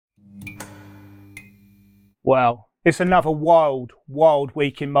Well, it's another wild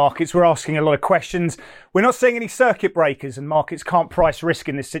week in markets. We're asking a lot of questions. We're not seeing any circuit breakers, and markets can't price risk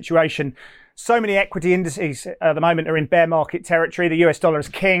in this situation. So many equity indices at the moment are in bear market territory. The US dollar is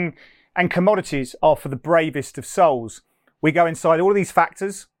king, and commodities are for the bravest of souls. We go inside all of these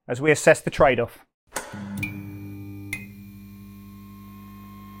factors as we assess the trade-off.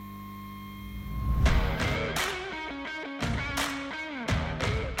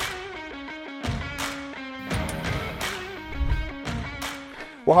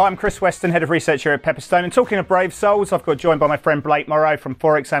 Well, hi, I'm Chris Weston, Head of Research here at Pepperstone. And talking of brave souls, I've got joined by my friend Blake Morrow from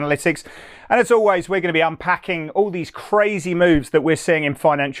Forex Analytics. And as always, we're going to be unpacking all these crazy moves that we're seeing in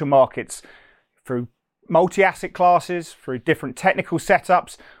financial markets through multi-asset classes, through different technical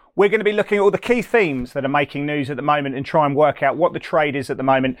setups. We're going to be looking at all the key themes that are making news at the moment and try and work out what the trade is at the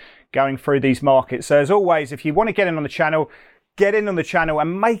moment going through these markets. So as always, if you want to get in on the channel, get in on the channel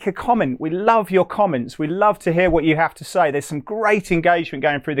and make a comment. We love your comments. We love to hear what you have to say. There's some great engagement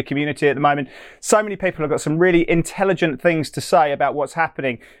going through the community at the moment. So many people have got some really intelligent things to say about what's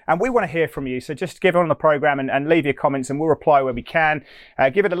happening. And we want to hear from you. So just give on the program and leave your comments and we'll reply where we can.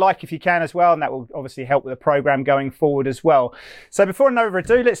 Give it a like if you can as well. And that will obviously help with the program going forward as well. So before no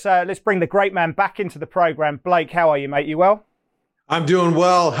further ado, let's bring the great man back into the program. Blake, how are you, mate? You well? I'm doing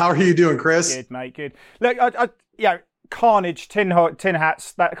well. How are you doing, Chris? Good, mate. Good. Look, carnage, tin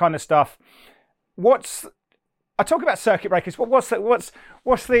hats, that kind of stuff. I talk about circuit breakers. What's the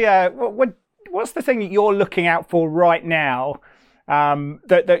thing that you're looking out for right now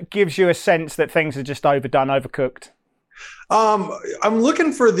that gives you a sense that things are just overdone, overcooked? I'm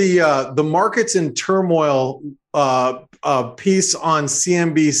looking for the markets in turmoil piece on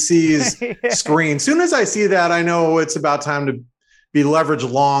CNBC's screen. Soon as I see that, I know it's about time to be leveraged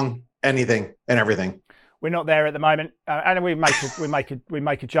long anything and everything. We're not there at the moment, and we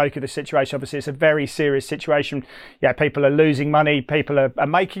make a joke of the situation. Obviously, it's a very serious situation. Yeah, people are losing money, people are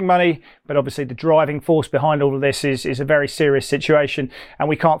making money, but obviously the driving force behind all of this is a very serious situation, and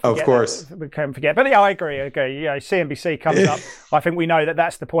we can't forget. Of course, we can't forget. But yeah, I agree. Yeah, CNBC comes up. I think we know that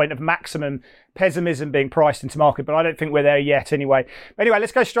that's the point of maximum pessimism being priced into market, but I don't think we're there yet. Anyway,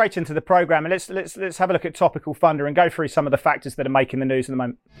 let's go straight into the program and let's have a look at topical thunder and go through some of the factors that are making the news at the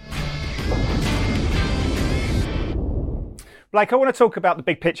moment. Blake, I want to talk about the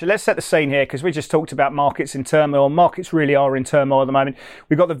big picture. Let's set the scene here because we just talked about markets in turmoil. Markets really are in turmoil at the moment.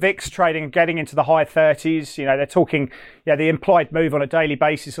 We've got the VIX trading and getting into the high 30s. You know, they're talking, the implied move on a daily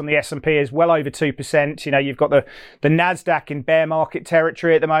basis on the S&P is well over 2%. You know, you've got the NASDAQ in bear market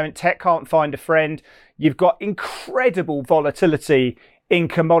territory at the moment. Tech can't find a friend. You've got incredible volatility in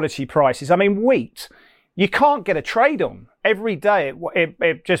commodity prices. I mean, wheat, you can't get a trade on. Every day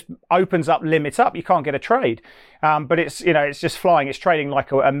it just opens up, limits up. You can't get a trade. But it's just flying. It's trading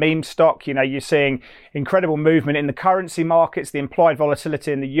like a meme stock. You know, you're seeing incredible movement in the currency markets. The implied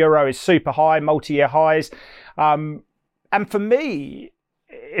volatility in the euro is super high, multi-year highs. And for me,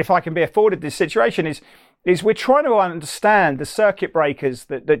 if I can be afforded this situation, is we're trying to understand the circuit breakers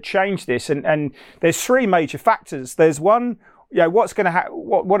that change this. And there's three major factors. There's one, what's going to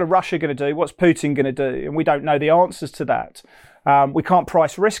what are Russia going to do? What's Putin going to do? And we don't know the answers to that. We can't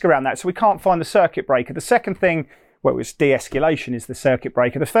price risk around that, so we can't find the circuit breaker. The second thing, it's de-escalation is the circuit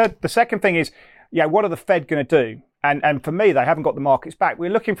breaker. The second thing is, what are the Fed going to do? And for me, they haven't got the markets back. We're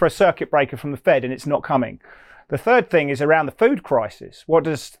looking for a circuit breaker from the Fed, and it's not coming. The third thing is around the food crisis. What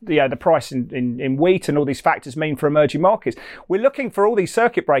does the price in wheat and all these factors mean for emerging markets? We're looking for all these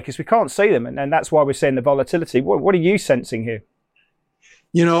circuit breakers. We can't see them, and that's why we're seeing the volatility. What are you sensing here?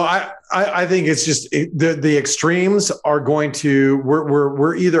 I think it's just the extremes are going to.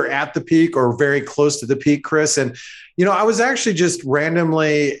 We're either at the peak or very close to the peak, Chris. And I was actually just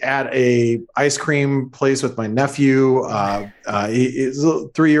randomly at a ice cream place with my nephew. He's a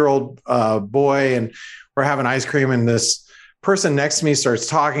 3-year-old boy, and we're having ice cream, and this person next to me starts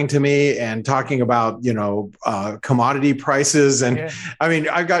talking to me and talking about, commodity prices. And yeah. I mean,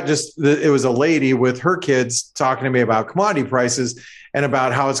 I got it was a lady with her kids talking to me about commodity prices and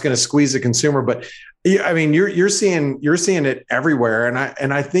about how it's going to squeeze the consumer. But I mean, you're seeing it everywhere.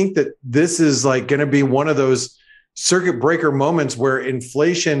 And I think that this is like going to be one of those circuit breaker moments where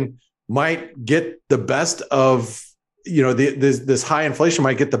inflation might get the best of, this high inflation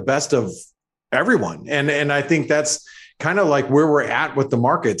might get the best of everyone. And I think that's kind of like where we're at with the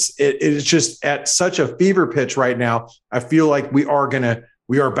markets. It's just at such a fever pitch right now. I feel like we are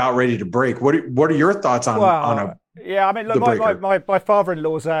about ready to break. What are your thoughts on a Yeah, I mean, look, my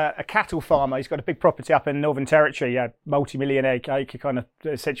father-in-law's a cattle farmer. He's got a big property up in Northern Territory, multi-millionaire acre kind of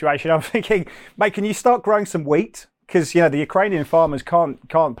situation. I'm thinking, mate, can you start growing some wheat? because the Ukrainian farmers can't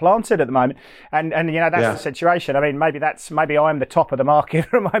plant it at the moment, and that's the situation. I mean, maybe I am the top of the market,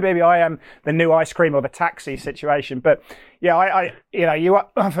 or maybe I am the new ice cream or the taxi situation. But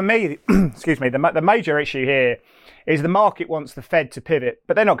for me, excuse me, the major issue here is the market wants the Fed to pivot,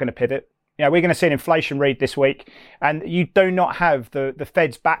 but they're not going to pivot. We're going to see an inflation read this week, and you do not have the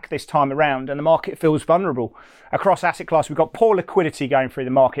Fed's back this time around, and the market feels vulnerable. Across asset class, we've got poor liquidity going through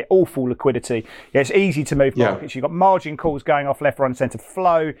the market, awful liquidity. It's easy to move markets. You've got margin calls going off left, right, and centre,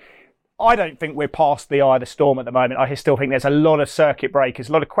 flow. I don't think we're past the eye of the storm at the moment. I still think there's a lot of circuit breakers,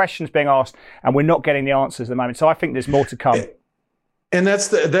 a lot of questions being asked, and we're not getting the answers at the moment. So I think there's more to come. And that's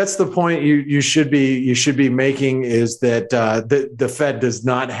the point you should be making, is that the Fed does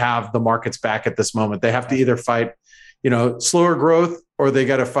not have the markets back at this moment. They have to either fight, slower growth, or they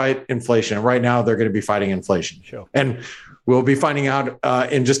got to fight inflation. Right now, they're going to be fighting inflation. Sure. And we'll be finding out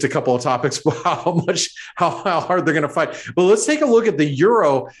in just a couple of topics how hard they're going to fight. But let's take a look at the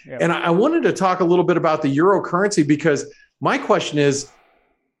euro. Yeah. And I wanted to talk a little bit about the euro currency, because my question is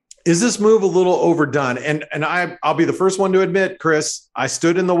this move a little overdone? And I'll be the first one to admit, Chris, I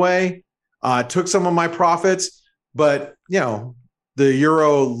stood in the way, took some of my profits, but the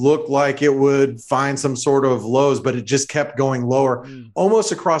euro looked like it would find some sort of lows, but it just kept going lower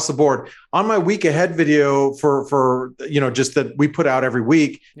almost across the board. On my week ahead video for just that we put out every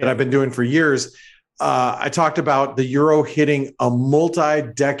week that I've been doing for years, I talked about the euro hitting a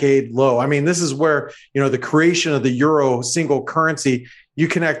multi-decade low. I mean, this is where, the creation of the euro single currency, you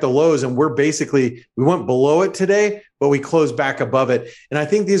connect the lows, and we went below it today, but we closed back above it. And I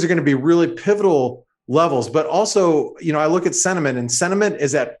think these are going to be really pivotal levels. But also, I look at sentiment, and sentiment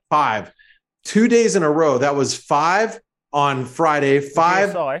is at 5. 2 days in a row. That was 5 on Friday,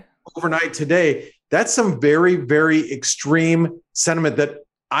 5 overnight today. That's some very, very extreme sentiment that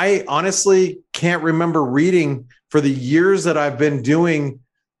I honestly can't remember reading for the years that I've been doing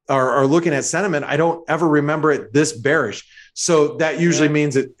or looking at sentiment. I don't ever remember it this bearish. So that usually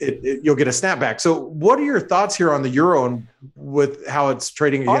means you'll get a snapback. So what are your thoughts here on the euro and with how it's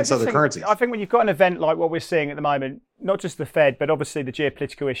trading against other currencies? I think when you've got an event like what we're seeing at the moment, not just the Fed, but obviously the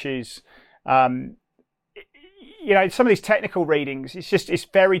geopolitical issues, some of these technical readings, it's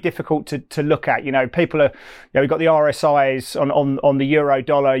very difficult to look at. People are, we've got the RSIs on the euro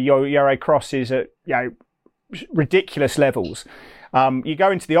dollar, euro crosses at, ridiculous levels. You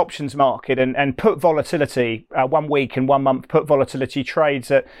go into the options market and put volatility, 1 week and 1 month put volatility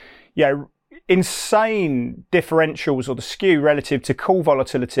trades at, insane differentials, or the skew relative to call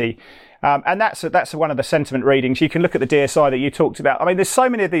volatility. And that's one of the sentiment readings. You can look at the DSI that you talked about. I mean, there's so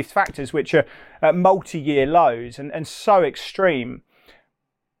many of these factors which are at multi-year lows and so extreme.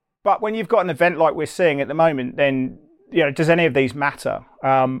 But when you've got an event like we're seeing at the moment, then, does any of these matter?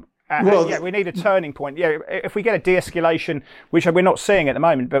 We need a turning point. If we get a de-escalation, which we're not seeing at the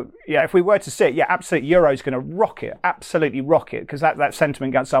moment, but if we were to see it, absolutely, euro's going to absolutely rock it, because that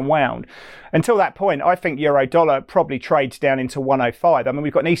sentiment gets unwound. Until that point, I think euro dollar probably trades down into 105. I mean,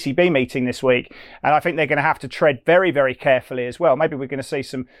 we've got an ECB meeting this week, and I think they're going to have to tread very, very carefully as well. Maybe we're going to see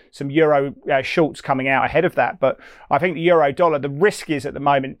some euro shorts coming out ahead of that, but I think the euro dollar, the risk is at the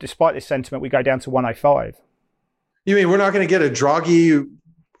moment, despite this sentiment, we go down to 105. You mean we're not going to get a Draghi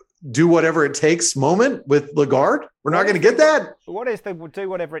do whatever it takes moment with Lagarde? We're not going to get that. What is the do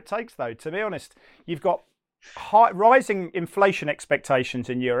whatever it takes, though? To be honest, you've got rising inflation expectations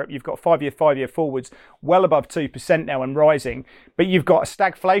in Europe. You've got five-year forwards well above 2% now and rising, but you've got a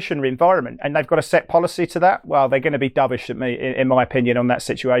stagflationary environment, and they've got to set policy to that. Well, they're going to be dovish at me, in my opinion, on that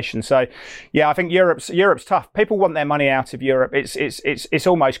situation. So, I think Europe's tough. People want their money out of Europe. It's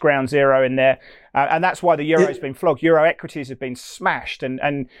almost ground zero in there, and that's why the euro's been flogged. Euro equities have been smashed,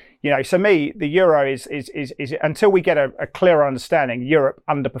 and so me, the euro is until we get a clearer understanding, Europe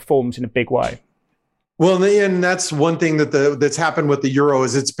underperforms in a big way. Well, and that's one thing that's happened with the euro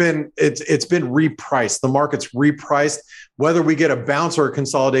is it's been repriced. The market's repriced. Whether we get a bounce or a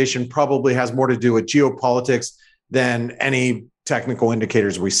consolidation probably has more to do with geopolitics than any technical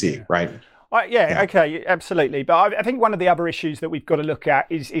indicators we see, right? Okay, absolutely. But I think one of the other issues that we've got to look at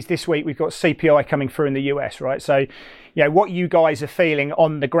is this week we've got CPI coming through in the US, right? So, what you guys are feeling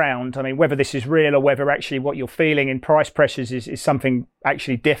on the ground, I mean, whether this is real or whether actually what you're feeling in price pressures is something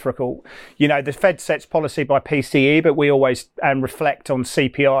actually difficult. The Fed sets policy by PCE, but we always reflect on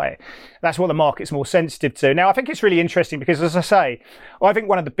CPI. That's what the market's more sensitive to. Now, I think it's really interesting because, as I say, I think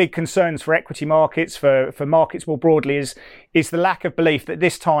one of the big concerns for equity markets, for markets more broadly, is the lack of belief that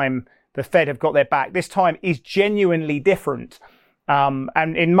this time the Fed have got their back. This time is genuinely different.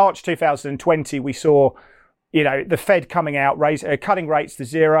 And in March 2020, we saw the Fed coming out, cutting rates to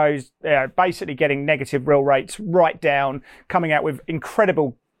zeros, basically getting negative real rates right down, coming out with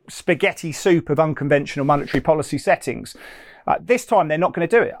incredible spaghetti soup of unconventional monetary policy settings. This time, they're not going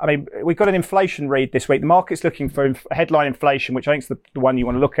to do it. I mean, we've got an inflation read this week. The market's looking for headline inflation, which I think is the one you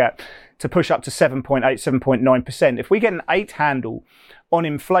want to look at, to push up to 7.8, 7.9%. If we get an 8 handle on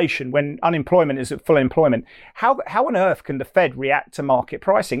inflation when unemployment is at full employment, how on earth can the Fed react to market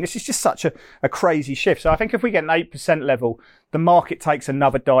pricing? This is just such a crazy shift. So I think if we get an 8% level, the market takes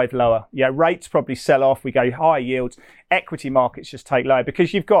another dive lower. Rates probably sell off. We go higher yields. Equity markets just take lower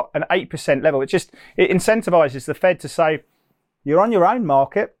because you've got an 8% level. It incentivizes the Fed to say, you're on your own,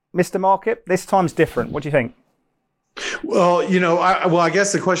 market, Mr. Market. This time's different. What do you think? Well, I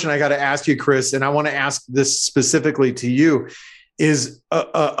guess the question I got to ask you, Chris, and I want to ask this specifically to you, is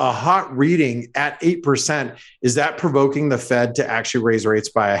a hot reading at 8%, is that provoking the Fed to actually raise rates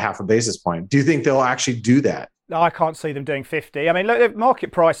by a half a basis point? Do you think they'll actually do that? No, I can't see them doing 50. I mean, look,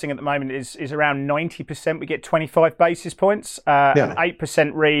 market pricing at the moment is around 90%. We get 25 basis points. An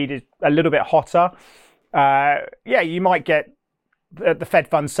 8% read is a little bit hotter. You might get the Fed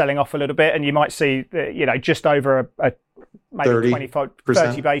funds selling off a little bit, and you might see, just over a maybe 25,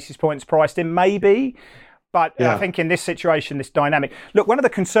 30 basis points priced in, maybe. But I think in this situation, this dynamic, look, one of the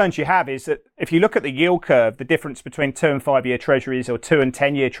concerns you have is that if you look at the yield curve, the difference between 2 and 5 year treasuries or 2 and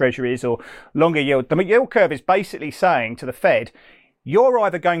 10 year treasuries or longer yield, the yield curve is basically saying to the Fed, you're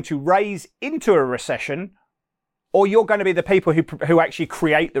either going to raise into a recession or you're going to be the people who actually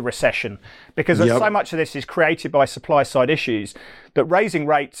create the recession, because so much of this is created by supply side issues that raising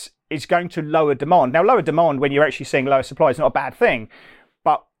rates is going to lower demand. Now, lower demand when you're actually seeing lower supply is not a bad thing,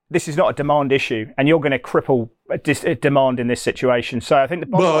 but this is not a demand issue, and you're going to cripple demand in this situation. So I think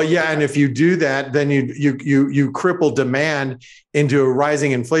and if you do that, then you cripple demand into a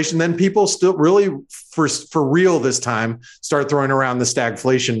rising inflation. Then people still really, for real this time, start throwing around the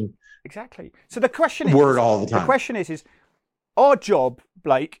stagflation. Exactly. So the question is, all the time. The question is our job,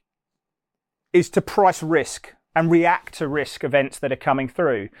 Blake, is to price risk and react to risk events that are coming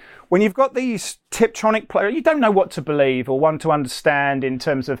through. When you've got these Tiptronic players, you don't know what to believe or want to understand in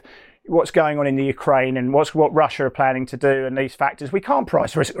terms of what's going on in the Ukraine and what Russia are planning to do and these factors. We can't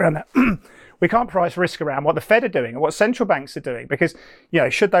price risk around that. We can't price risk around what the Fed are doing and what central banks are doing, because,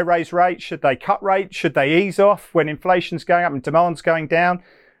 should they raise rates? Should they cut rates? Should they ease off when inflation's going up and demand's going down?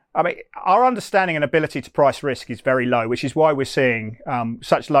 I mean, our understanding and ability to price risk is very low, which is why we're seeing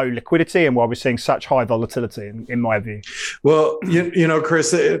such low liquidity and why we're seeing such high volatility, in my view. Well,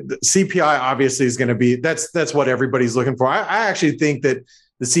 Chris, CPI obviously is going to be, that's what everybody's looking for. I actually think that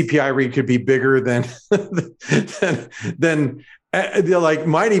the CPI read could be bigger than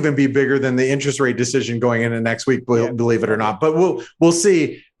might even be bigger than the interest rate decision going into next week, believe it or not. But we'll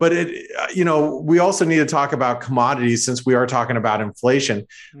see. But we also need to talk about commodities, since we are talking about inflation.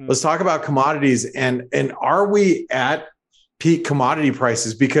 Let's talk about commodities, and are we at peak commodity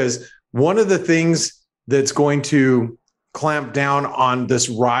prices? Because one of the things that's going to clamp down on this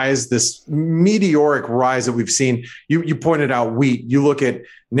rise, this meteoric rise that we've seen. You pointed out wheat. You look at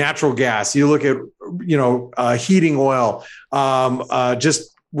natural gas. You look at heating oil,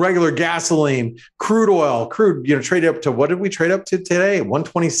 just regular gasoline, crude oil, trade up to, what did we trade up to today?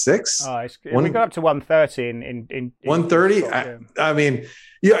 126. We got up to 130 in 130. I mean,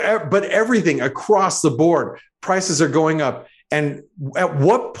 but everything across the board, prices are going up. And at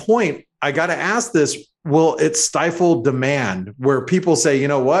what point, I got to ask this, will it stifle demand where people say, you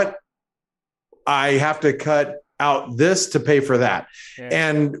know what, I have to cut out this to pay for that? Yeah.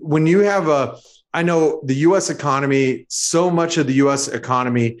 And when you have I know the U.S. economy, so much of the U.S.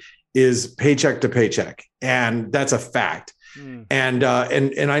 economy is paycheck to paycheck, and that's a fact. And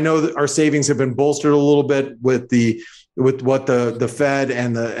I know that our savings have been bolstered a little bit with what the Fed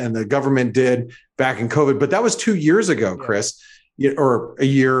and the government did back in COVID, but that was 2 years ago, Chris, or a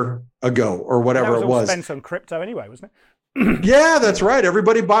year ago, or whatever it was. Spent on crypto anyway, wasn't it? Yeah, that's right.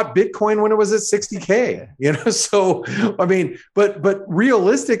 Everybody bought Bitcoin when it was at 60K. So I mean, but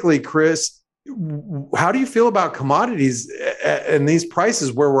realistically, Chris, how do you feel about commodities and these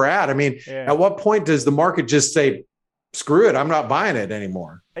prices where we're at? I mean, at what point does the market just say, screw it, I'm not buying it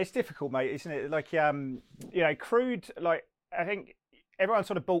anymore? It's difficult, mate, isn't it? Like, crude, like, I think everyone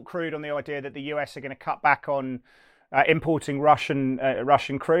sort of bought crude on the idea that the US are going to cut back on importing Russian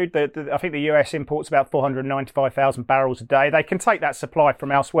crude. I think the US imports about 495,000 barrels a day. They can take that supply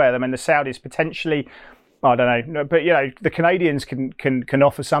from elsewhere. I mean, the Saudis potentially, I don't know, but the Canadians can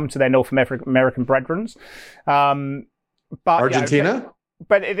offer some to their North American brethren. But Argentina?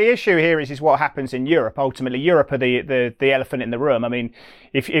 But the issue here is what happens in Europe. Ultimately, Europe are the elephant in the room. I mean,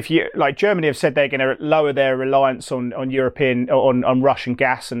 if you like, Germany have said they're going to lower their reliance on Russian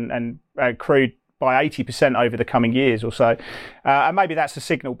gas and crude by 80% over the coming years or so, and maybe that's a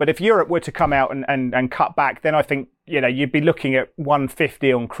signal. But if Europe were to come out and cut back, then I think you'd be looking at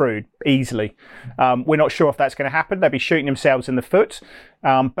 150 on crude easily. We're not sure if that's going to happen. They'll be shooting themselves in the foot.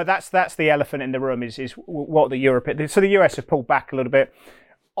 But that's the elephant in the room is what the Europe. So the US have pulled back a little bit.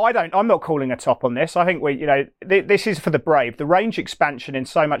 I'm not calling a top on this. I think this is for the brave. The range expansion in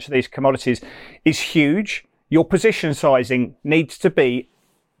so much of these commodities is huge. Your position sizing needs to be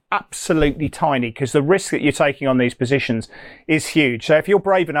absolutely tiny because the risk that you're taking on these positions is huge. So if you're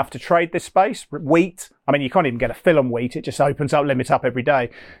brave enough to trade this space, wheat, I mean, you can't even get a fill on wheat. It just opens up, limit up every day.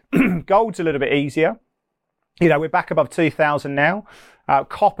 Gold's a little bit easier. We're back above 2,000 now.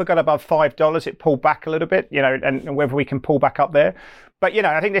 Copper got above $5. It pulled back a little bit, and whether we can pull back up there. But,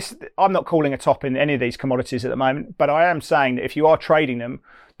 I think I'm not calling a top in any of these commodities at the moment, but I am saying that if you are trading them,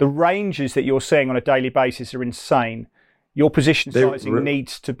 the ranges that you're seeing on a daily basis are insane. Your position sizing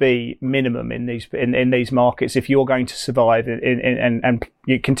needs to be minimum in these markets if you're going to survive and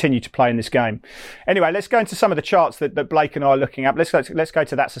you continue to play in this game. Anyway, let's go into some of the charts that Blake and I are looking at. Let's go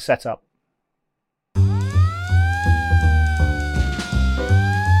to That's a Setup.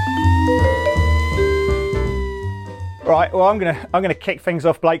 Right, well, I'm gonna kick things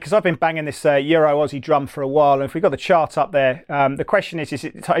off, Blake, because I've been banging this Euro Aussie drum for a while, and if we've got the chart up there, the question is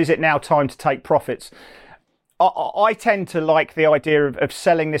it now time to take profits? I tend to like the idea of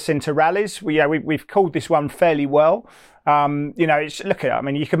selling this into rallies. We've called this one fairly well. Look at it. I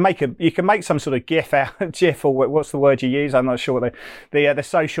mean, you can make some sort of GIF or what's the word you use? I'm not sure what the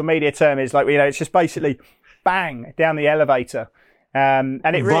social media term is. It's just basically bang down the elevator. And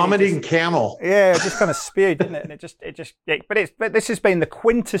it really vomiting camel. Yeah, it just kind of spewed, didn't it? But this has been the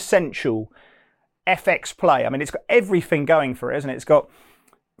quintessential FX play. I mean, it's got everything going for it, isn't it? It's got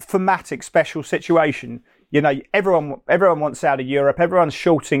thematic special situation. Everyone wants out of Europe. Everyone's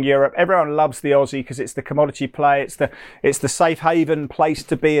shorting Europe. Everyone loves the Aussie because it's the commodity play. It's the safe haven place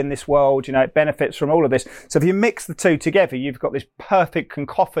to be in this world. It benefits from all of this. So if you mix the two together, you've got this perfect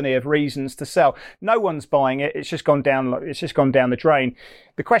cacophony of reasons to sell. No one's buying it. It's just gone down the drain.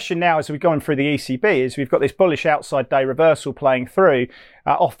 The question now, as we've gone through the ECB, is we've got this bullish outside day reversal playing through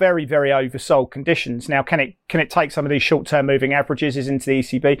off very, very oversold conditions. Now, can it take some of these short-term moving averages into the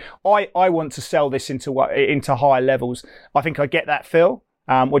ECB? I want to sell this into higher levels. I think I get that, Phil.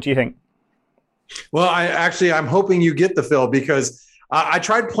 What do you think? Well, I'm hoping you get the fill because I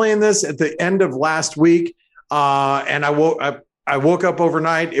tried playing this at the end of last week, and I woke up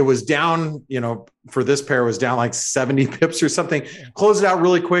overnight. It was down, for this pair, it was down like 70 pips or something. Closed it out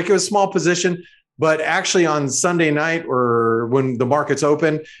really quick. It was a small position, but actually on Sunday night or when the markets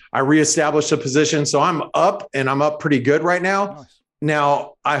open, I reestablished a position. So I'm up and I'm up pretty good right now. Nice.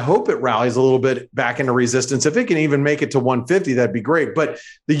 Now, I hope it rallies a little bit back into resistance. If it can even make it to 150, that'd be great. But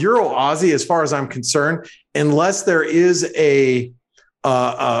the Euro Aussie, as far as I'm concerned, unless there is a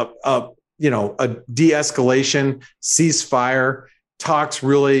de-escalation, ceasefire, talks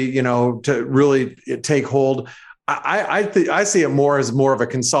really, to really take hold, I see it more as more of a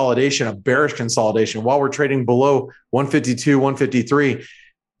consolidation, a bearish consolidation. While we're trading below 152, 153,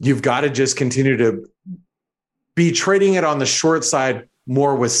 you've got to just continue to be trading it on the short side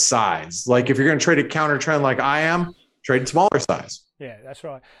more with size. Like if you're going to trade a counter trend like I am, trade smaller size. Yeah, that's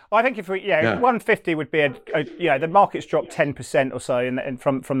right. I think if 150 would be the market's dropped 10% or so and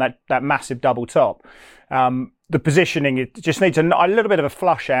from that massive double top. The positioning, it just needs a little bit of a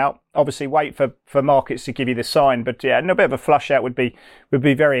flush out. Obviously, wait for markets to give you the sign, but a little bit of a flush out would be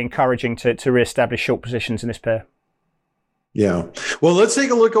very encouraging to reestablish short positions in this pair. Yeah. Well, let's take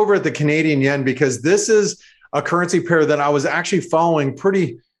a look over at the Canadian yen because this is a currency pair that I was actually following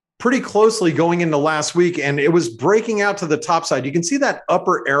pretty closely going into last week, and it was breaking out to the top side. You can see that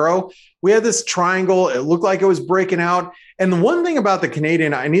upper arrow. We had this triangle. It looked like it was breaking out. And the one thing about the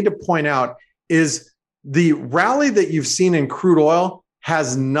Canadian I need to point out is the rally that you've seen in crude oil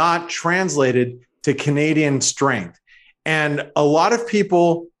has not translated to Canadian strength. And a lot of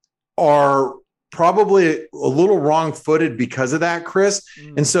people are probably a little wrong-footed because of that, Chris.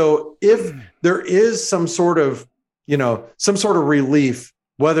 And so if there is some sort of relief,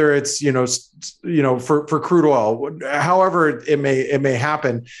 whether it's, for crude oil, however it may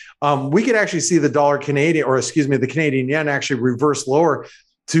happen, we could actually see the the Canadian yen actually reverse lower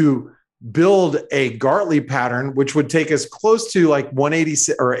to build a Gartley pattern, which would take us close to like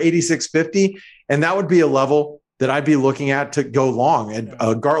 186 or 86.50. And that would be a level that I'd be looking at to go long. And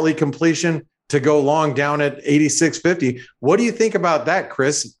a Gartley completion to go long down at 86.50. What do you think about that,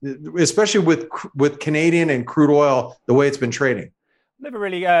 Chris? Especially with Canadian and crude oil, the way it's been trading. Never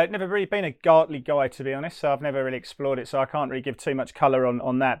really been a Gartley guy, to be honest. So I've never really explored it. So I can't really give too much colour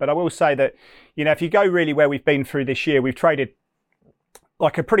on that. But I will say that, if you go really where we've been through this year, we've traded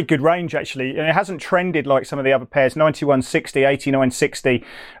like a pretty good range, actually. And it hasn't trended like some of the other pairs, 91.60, 89.60,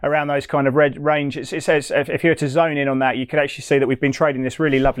 around those kind of red range. It says if you were to zone in on that, you could actually see that we've been trading this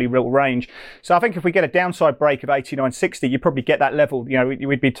really lovely real range. So I think if we get a downside break of 89.60, you probably get that level.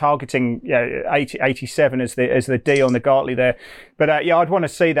 We'd be targeting 87 as the D on the Gartley there. But I'd want to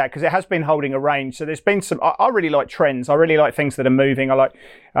see that because it has been holding a range. So there's been some. I really like trends. I really like things that are moving. I like,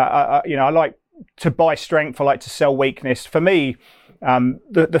 I like to buy strength. I like to sell weakness. For me,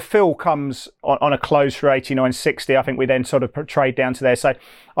 the fill comes on a close for 89.60. I think we then sort of trade down to there. So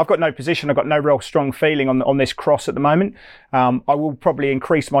I've got no position. I've got no real strong feeling on this cross at the moment. I will probably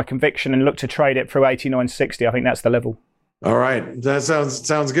increase my conviction and look to trade it through 89.60. I think that's the level. All right. That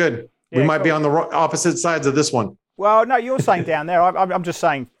sounds good. We might be on the opposite sides of this one. Well, no, you're saying down there. I'm just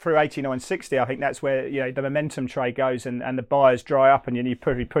saying through 89.60. I think that's where the momentum trade goes and the buyers dry up and you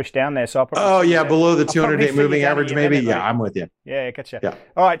push down there. So below the 200-day moving average, maybe. Yeah, I'm with you. Yeah, gotcha. Yeah.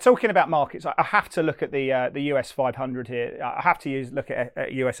 All right, talking about markets, I have to look at the US 500 here. I have to look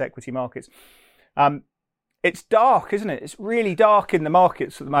at US equity markets. It's dark, isn't it? It's really dark in the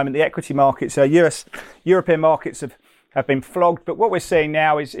markets at the moment. The equity markets, European markets have been flogged, but what we're seeing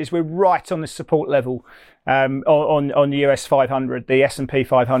now is we're right on the support level on the US 500, the S&P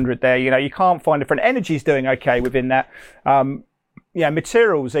 500 there. You can't find different. Energy's doing okay within that.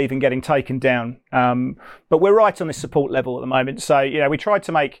 Materials even getting taken down. But we're right on the support level at the moment. So, we tried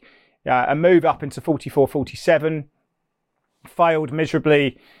to make a move up into 44, 47, failed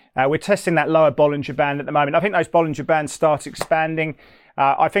miserably. We're testing that lower Bollinger Band at the moment. I think those Bollinger Bands start expanding.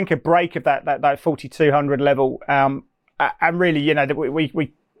 I think a break of that 4,200 level, and really,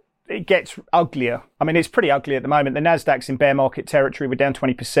 it gets uglier. I mean, it's pretty ugly at the moment. The Nasdaq's in bear market territory. We're down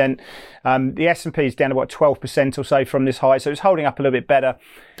 20%. The S&P is down about 12% or so from this high, so it's holding up a little bit better.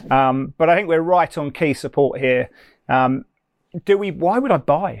 But I think we're right on key support here. Why would I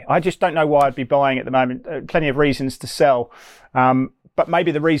buy? I just don't know why I'd be buying at the moment. Plenty of reasons to sell. But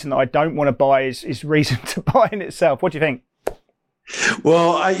maybe the reason that I don't want to buy is reason to buy in itself. What do you think?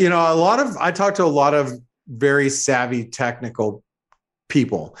 Well, I talk to a lot of very savvy technical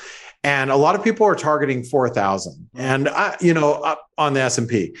people, and a lot of people are targeting 4,000 and up on the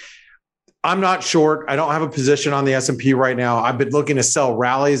S&P. I'm not short. I don't have a position on the S&P right now. I've been looking to sell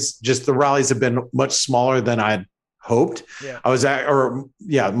rallies. Just the rallies have been much smaller than I'd hoped. Yeah.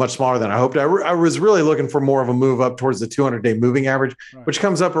 Much smaller than I hoped. I was really looking for more of a move up towards the 200-day moving average, right, which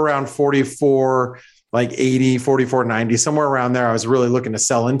comes up around 44, like 80, 44, 90, somewhere around there. I was really looking to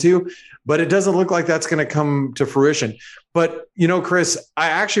sell into, but it doesn't look like that's going to come to fruition. But, Chris, I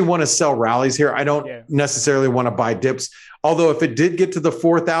actually want to sell rallies here. I don't necessarily want to buy dips. Although if it did get to the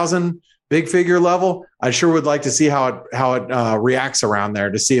 4,000 big figure level, I sure would like to see how it reacts around there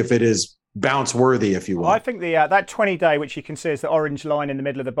to see if it is bounce worthy, if you will. Well, I think that 20-day, which you can see is the orange line in the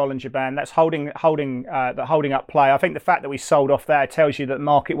middle of the Bollinger Band, that's holding up play. I think the fact that we sold off there tells you that the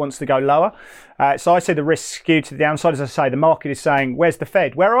market wants to go lower. So I see the risk skewed to the downside. As I say, the market is saying, "Where's the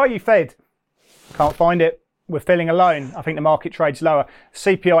Fed? Where are you, Fed?" Can't find it. We're feeling alone. I think the market trades lower.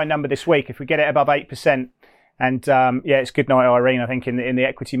 CPI number this week, if we get it above 8%. And it's good night, Irene, I think, in the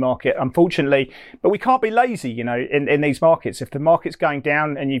equity market, unfortunately. But we can't be lazy, in these markets. If the market's going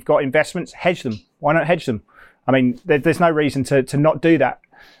down and you've got investments, hedge them. Why not hedge them? I mean, there's no reason to not do that.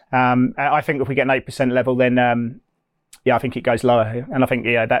 I think if we get an 8% level, then, I think it goes lower. And I think,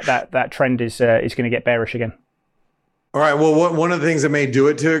 that trend is going to get bearish again. All right. Well, one of the things that may do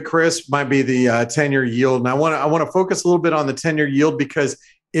it to it, Chris, might be the 10-year yield. And I want to focus a little bit on the 10-year yield because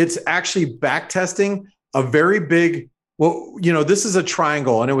it's actually back testing a very big, this is a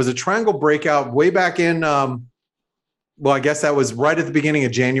triangle, and it was a triangle breakout way back in, I guess that was right at the beginning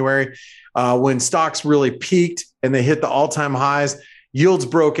of January when stocks really peaked and they hit the all-time highs. Yields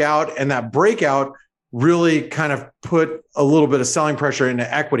broke out, and that breakout really kind of put a little bit of selling pressure into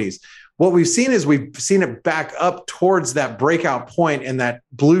equities. What we've seen is we've seen it back up towards that breakout point and that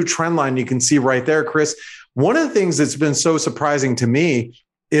blue trend line you can see right there, Chris. One of the things that's been so surprising to me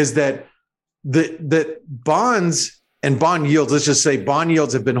is that that bonds and bond yields, let's just say bond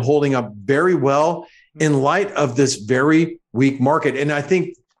yields have been holding up very well in light of this very weak market. And I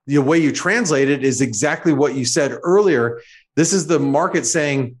think the way you translate it is exactly what you said earlier. This is the market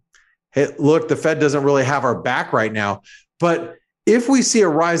saying, hey, look, the Fed doesn't really have our back right now. But if we see a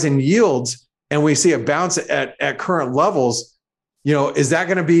rise in yields and we see a bounce at current levels, is that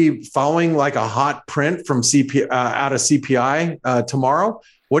going to be following like a hot print from out of CPI tomorrow?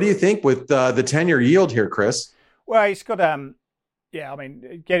 What do you think with the 10-year yield here, Chris? Well, it's got yeah, I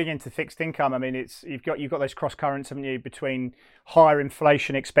mean, getting into fixed income, I mean, you've got those cross currents, haven't you, between higher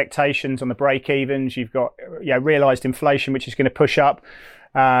inflation expectations on the break evens. You've got realised inflation, which is going to push up,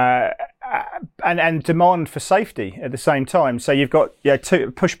 and demand for safety at the same time. So you've got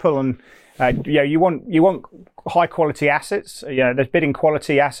push pull on. You want high quality assets. There's bidding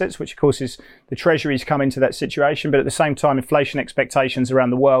quality assets, which of course is the treasuries come into that situation. But at the same time, inflation expectations around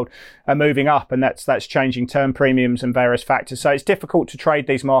the world are moving up, and that's changing term premiums and various factors. So it's difficult to trade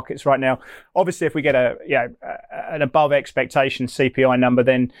these markets right now. Obviously, if we get an above expectation CPI number,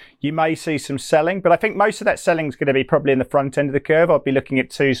 then you may see some selling. But I think most of that selling is going to be probably in the front end of the curve. I'll be looking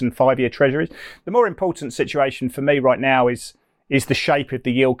at 2s and 5-year treasuries. The more important situation for me right now is the shape of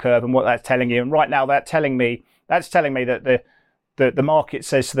the yield curve and what that's telling you. And right now, that's telling me that the market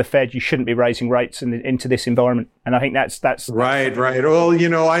says to the Fed, you shouldn't be raising rates into this environment. And I think that's right.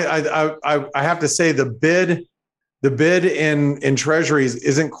 Well, I have to say the bid in treasuries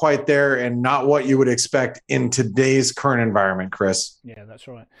isn't quite there, and not what you would expect in today's current environment, Chris. Yeah, that's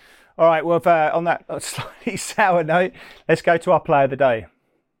right. All right. Well, on that slightly sour note, let's go to our play of the day.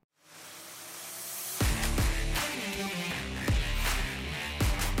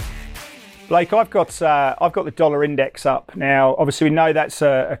 Blake, I've got the dollar index up now. Obviously, we know that's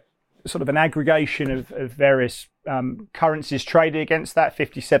a sort of an aggregation of various currencies traded against that.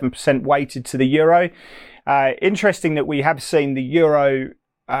 57% weighted to the euro. Interesting that we have seen the euro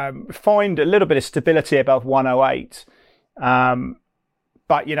find a little bit of stability above 108.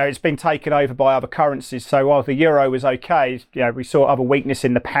 But, it's been taken over by other currencies. So while the euro was okay, we saw other weakness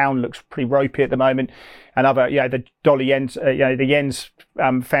in the pound, looks pretty ropey at the moment. And the dollar yens, the yens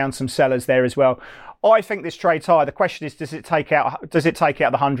found some sellers there as well. I think this trade's high. The question is, does it take out the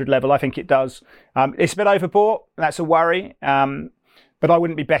 100 level? I think it does. It's a bit overbought. That's a worry. But I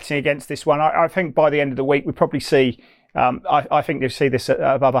wouldn't be betting against this one. I think by the end of the week, we probably see, I think they'll see this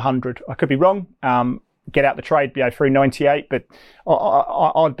above 100. I could be wrong. Get out the trade, through 98, but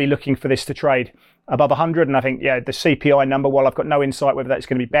I'd be looking for this to trade above 100. And I think, the CPI number, while I've got no insight whether that's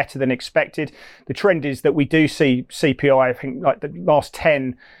going to be better than expected, the trend is that we do see CPI, I think like the last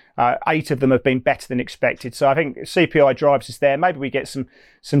 10, 8 of them have been better than expected. So I think CPI drives us there. Maybe we get some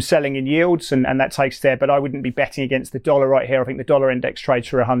selling in yields and that takes there, but I wouldn't be betting against the dollar right here. I think the dollar index trades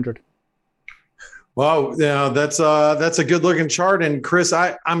for 100. Well, that's a good looking chart. And Chris,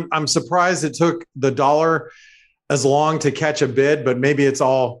 I'm surprised it took the dollar as long to catch a bid, but maybe it's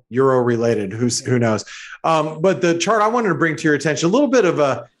all euro related. Who knows? But the chart I wanted to bring to your attention, a little bit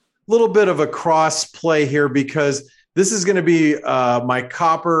of a cross play here, because this is going to be my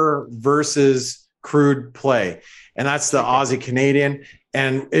copper versus crude play, and that's the Aussie Canadian.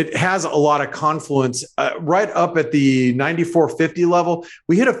 And it has a lot of confluence right up at the 94.50 level.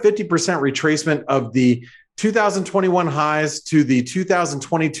 We hit a 50% retracement of the 2021 highs to the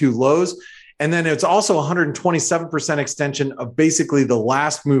 2022 lows. And then it's also 127% extension of basically the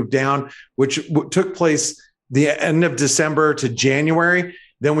last move down, which took place the end of December to January.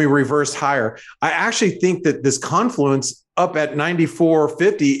 Then we reversed higher. I actually think that this confluence up at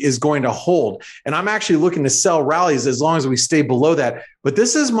 94.50 is going to hold. And I'm actually looking to sell rallies as long as we stay below that. But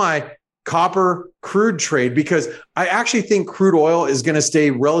this is my copper crude trade, because I actually think crude oil is going to stay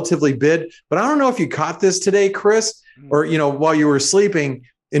relatively bid. But I don't know if you caught this today, Chris, or, while you were sleeping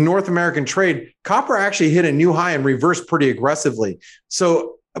in North American trade, copper actually hit a new high and reversed pretty aggressively.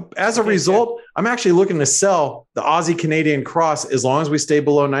 So as a result, I'm actually looking to sell the Aussie Canadian cross as long as we stay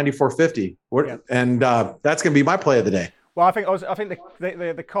below 94.50. And that's going to be my play of the day. Well, I think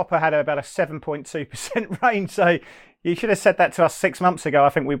the copper had about a 7.2% range. So you should have said that to us 6 months ago. I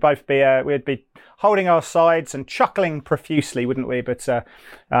think we'd be holding our sides and chuckling profusely, wouldn't we? But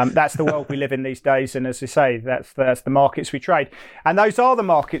that's the world we live in these days. And as I say, that's the markets we trade. And those are the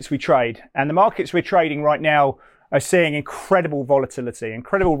markets we trade. And the markets we're trading right now are seeing incredible volatility,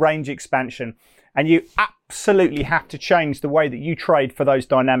 incredible range expansion. And you absolutely have to change the way that you trade for those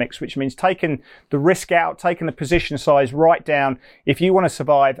dynamics, which means taking the risk out, taking the position size right down. If you want to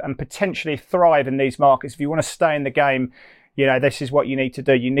survive and potentially thrive in these markets, if you want to stay in the game, this is what you need to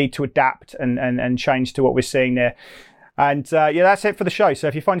do. You need to adapt and change to what we're seeing there. And that's it for the show. So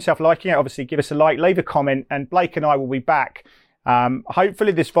if you find yourself liking it, obviously give us a like, leave a comment, and Blake and I will be back.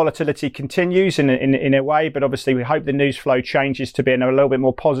 Hopefully this volatility continues in a way, but obviously we hope the news flow changes to be in a little bit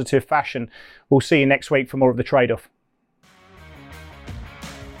more positive fashion. We'll see you next week for more of the trade-off.